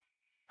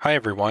Hi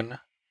everyone,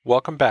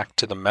 welcome back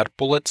to the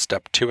MedBullet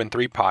Step 2 and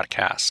 3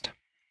 podcast.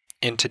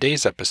 In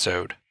today's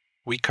episode,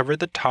 we cover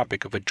the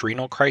topic of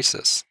adrenal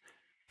crisis,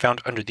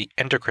 found under the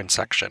Endocrine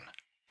section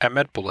at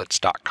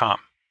medbullets.com.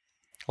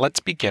 Let's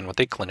begin with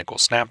a clinical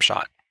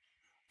snapshot.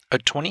 A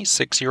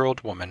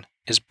 26-year-old woman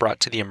is brought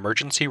to the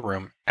emergency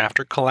room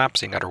after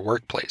collapsing at her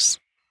workplace.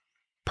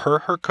 Per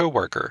her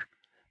coworker,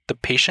 the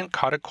patient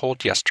caught a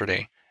cold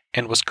yesterday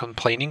and was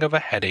complaining of a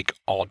headache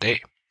all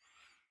day.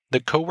 The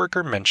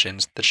coworker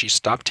mentions that she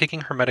stopped taking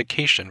her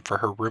medication for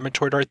her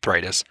rheumatoid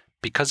arthritis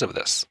because of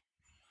this.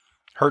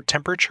 Her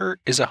temperature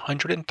is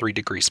 103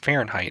 degrees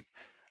Fahrenheit,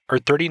 or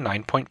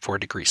 39.4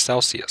 degrees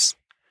Celsius.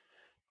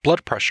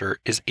 Blood pressure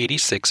is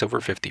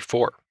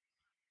 86/54.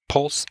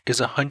 Pulse is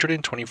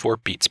 124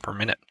 beats per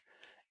minute,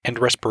 and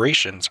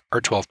respirations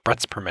are 12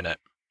 breaths per minute.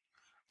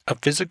 A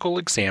physical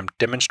exam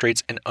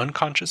demonstrates an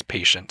unconscious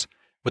patient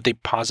with a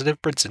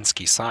positive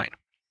Brzezinski sign.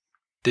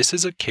 This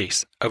is a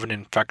case of an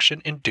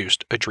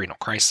infection-induced adrenal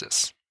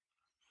crisis.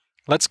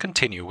 Let's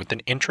continue with an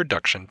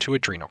introduction to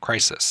adrenal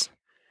crisis.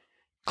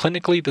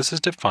 Clinically, this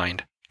is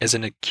defined as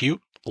an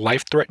acute,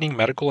 life-threatening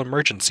medical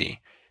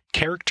emergency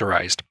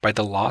characterized by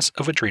the loss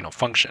of adrenal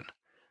function.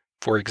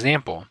 For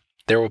example,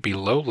 there will be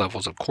low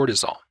levels of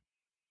cortisol.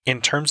 In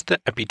terms of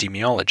the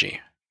epidemiology,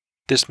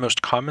 this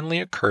most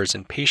commonly occurs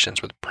in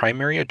patients with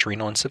primary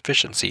adrenal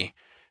insufficiency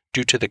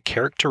due to the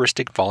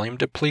characteristic volume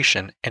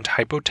depletion and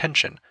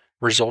hypotension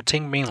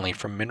resulting mainly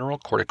from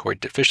mineralocorticoid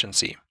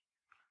deficiency.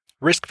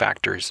 Risk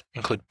factors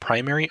include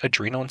primary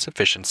adrenal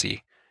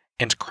insufficiency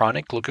and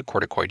chronic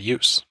glucocorticoid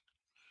use.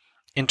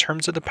 In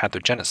terms of the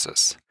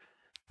pathogenesis,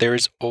 there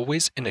is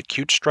always an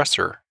acute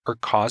stressor or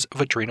cause of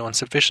adrenal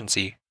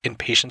insufficiency in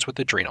patients with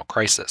adrenal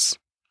crisis.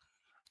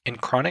 In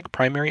chronic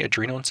primary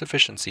adrenal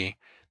insufficiency,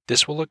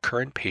 this will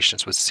occur in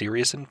patients with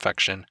serious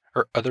infection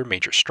or other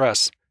major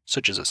stress,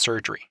 such as a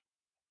surgery.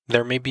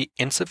 There may be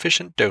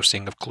insufficient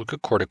dosing of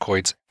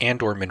glucocorticoids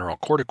and/or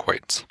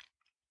mineralocorticoids.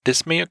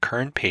 This may occur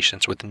in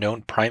patients with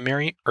known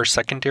primary or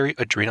secondary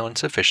adrenal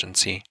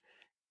insufficiency,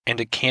 and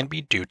it can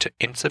be due to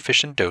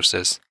insufficient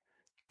doses,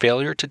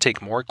 failure to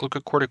take more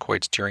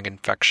glucocorticoids during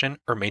infection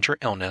or major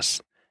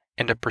illness,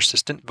 and a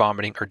persistent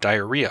vomiting or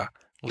diarrhea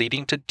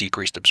leading to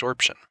decreased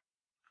absorption.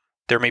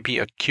 There may be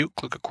acute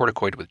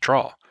glucocorticoid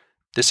withdrawal.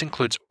 This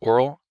includes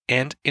oral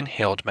and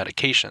inhaled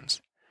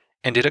medications,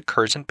 and it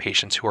occurs in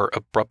patients who are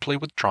abruptly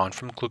withdrawn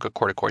from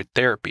glucocorticoid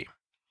therapy.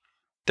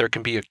 There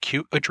can be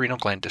acute adrenal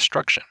gland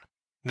destruction.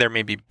 There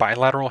may be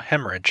bilateral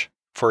hemorrhage,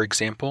 for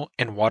example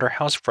in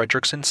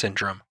Waterhouse-Friderichsen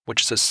syndrome,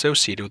 which is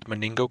associated with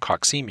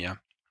meningococcemia,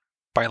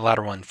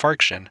 bilateral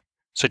infarction,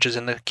 such as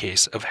in the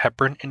case of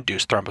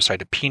heparin-induced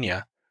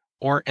thrombocytopenia,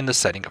 or in the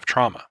setting of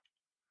trauma.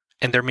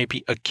 And there may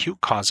be acute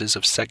causes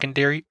of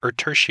secondary or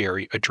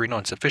tertiary adrenal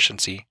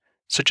insufficiency,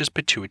 such as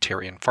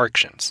pituitary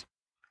infarctions.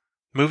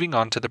 Moving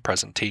on to the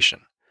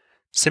presentation.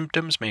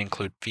 Symptoms may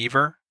include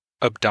fever,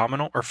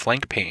 abdominal or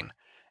flank pain,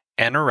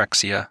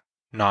 anorexia,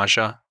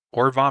 nausea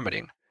or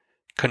vomiting,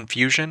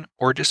 confusion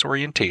or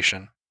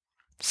disorientation,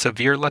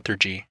 severe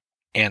lethargy,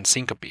 and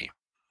syncope.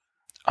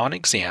 On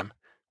exam,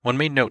 one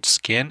may note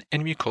skin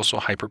and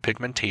mucosal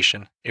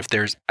hyperpigmentation if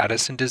there is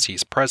Addison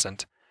disease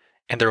present,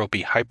 and there will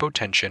be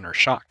hypotension or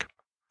shock.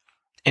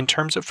 In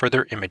terms of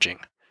further imaging,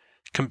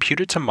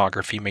 computed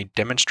tomography may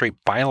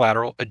demonstrate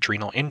bilateral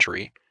adrenal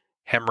injury,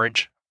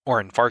 hemorrhage,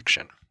 or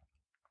infarction.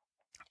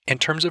 In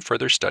terms of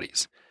further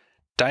studies,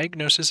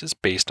 diagnosis is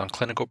based on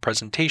clinical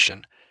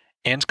presentation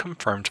and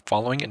confirmed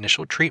following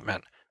initial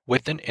treatment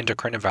with an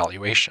endocrine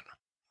evaluation.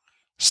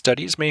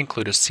 Studies may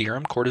include a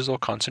serum cortisol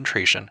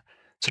concentration,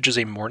 such as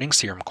a morning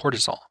serum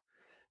cortisol.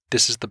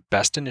 This is the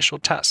best initial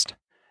test,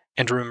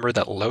 and remember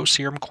that low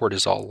serum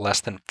cortisol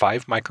less than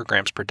 5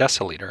 micrograms per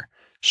deciliter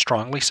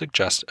strongly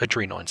suggests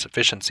adrenal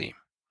insufficiency.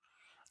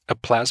 A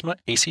plasma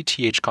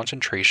ACTH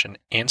concentration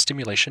and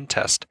stimulation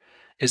test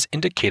is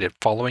indicated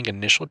following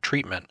initial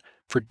treatment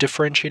for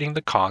differentiating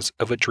the cause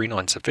of adrenal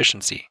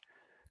insufficiency.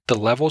 The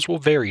levels will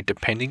vary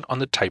depending on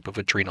the type of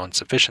adrenal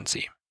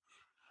insufficiency.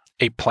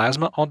 A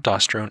plasma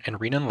aldosterone and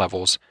renin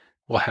levels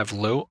will have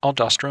low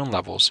aldosterone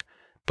levels,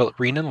 but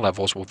renin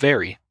levels will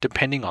vary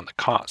depending on the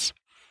cause.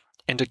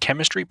 And a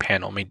chemistry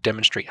panel may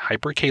demonstrate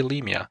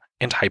hyperkalemia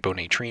and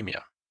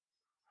hyponatremia.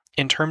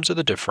 In terms of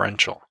the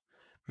differential,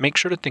 make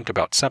sure to think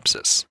about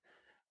sepsis,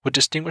 with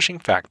distinguishing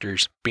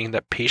factors being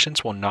that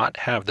patients will not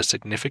have the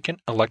significant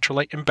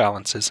electrolyte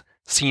imbalances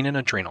seen in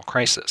adrenal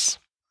crisis.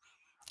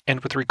 And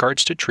with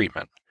regards to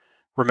treatment,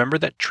 remember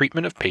that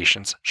treatment of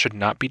patients should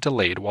not be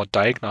delayed while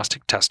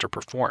diagnostic tests are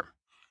performed.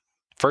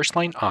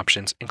 First-line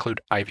options include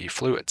IV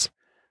fluids.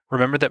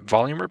 Remember that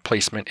volume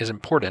replacement is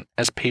important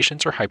as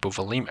patients are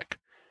hypovolemic.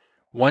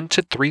 1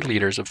 to 3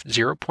 liters of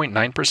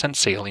 0.9%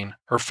 saline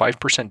or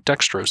 5%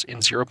 dextrose in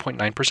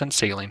 0.9%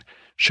 saline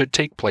should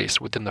take place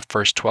within the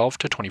first 12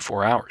 to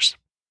 24 hours.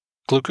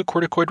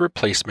 Glucocorticoid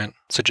replacement,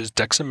 such as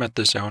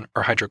dexamethasone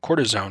or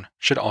hydrocortisone,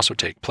 should also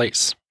take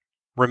place.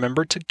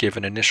 Remember to give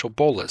an initial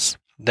bolus,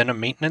 then a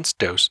maintenance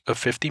dose of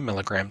 50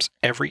 milligrams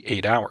every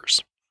 8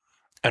 hours.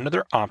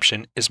 Another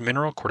option is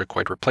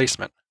mineralocorticoid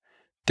replacement.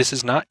 This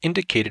is not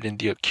indicated in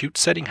the acute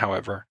setting,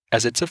 however,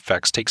 as its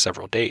effects take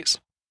several days.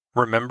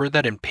 Remember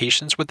that in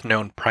patients with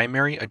known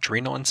primary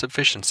adrenal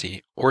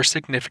insufficiency or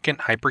significant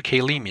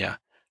hyperkalemia,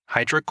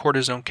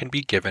 hydrocortisone can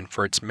be given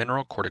for its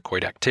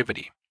mineralocorticoid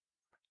activity.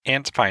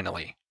 And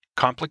finally,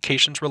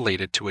 complications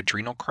related to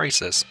adrenal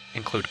crisis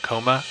include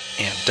coma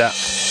and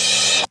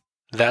death.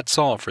 That's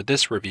all for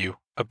this review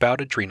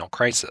about adrenal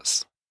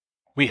crisis.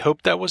 We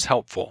hope that was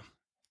helpful.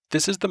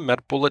 This is the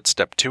MedBullets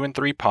Step 2 and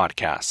 3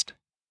 podcast,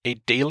 a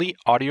daily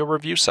audio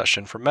review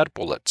session for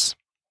MedBullets,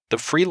 the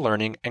free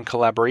learning and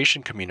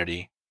collaboration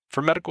community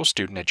for medical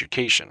student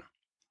education.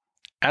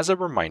 As a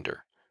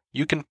reminder,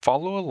 you can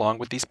follow along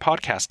with these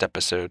podcast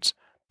episodes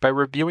by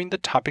reviewing the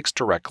topics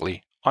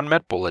directly on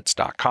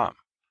medbullets.com.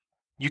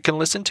 You can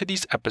listen to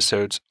these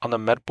episodes on the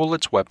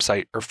MedBullets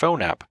website or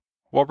phone app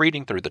while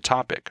reading through the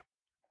topic.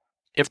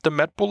 If the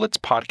MedBullets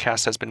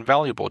podcast has been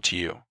valuable to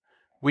you,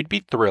 we'd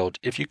be thrilled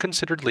if you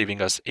considered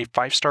leaving us a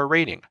 5-star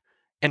rating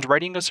and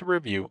writing us a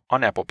review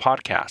on Apple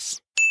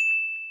Podcasts.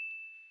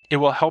 It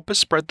will help us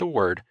spread the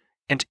word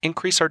and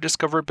increase our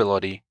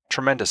discoverability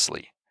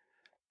tremendously.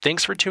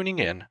 Thanks for tuning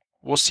in.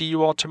 We'll see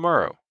you all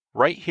tomorrow,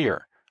 right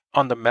here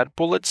on the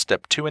MedBullets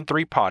Step 2 and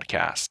 3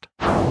 podcast.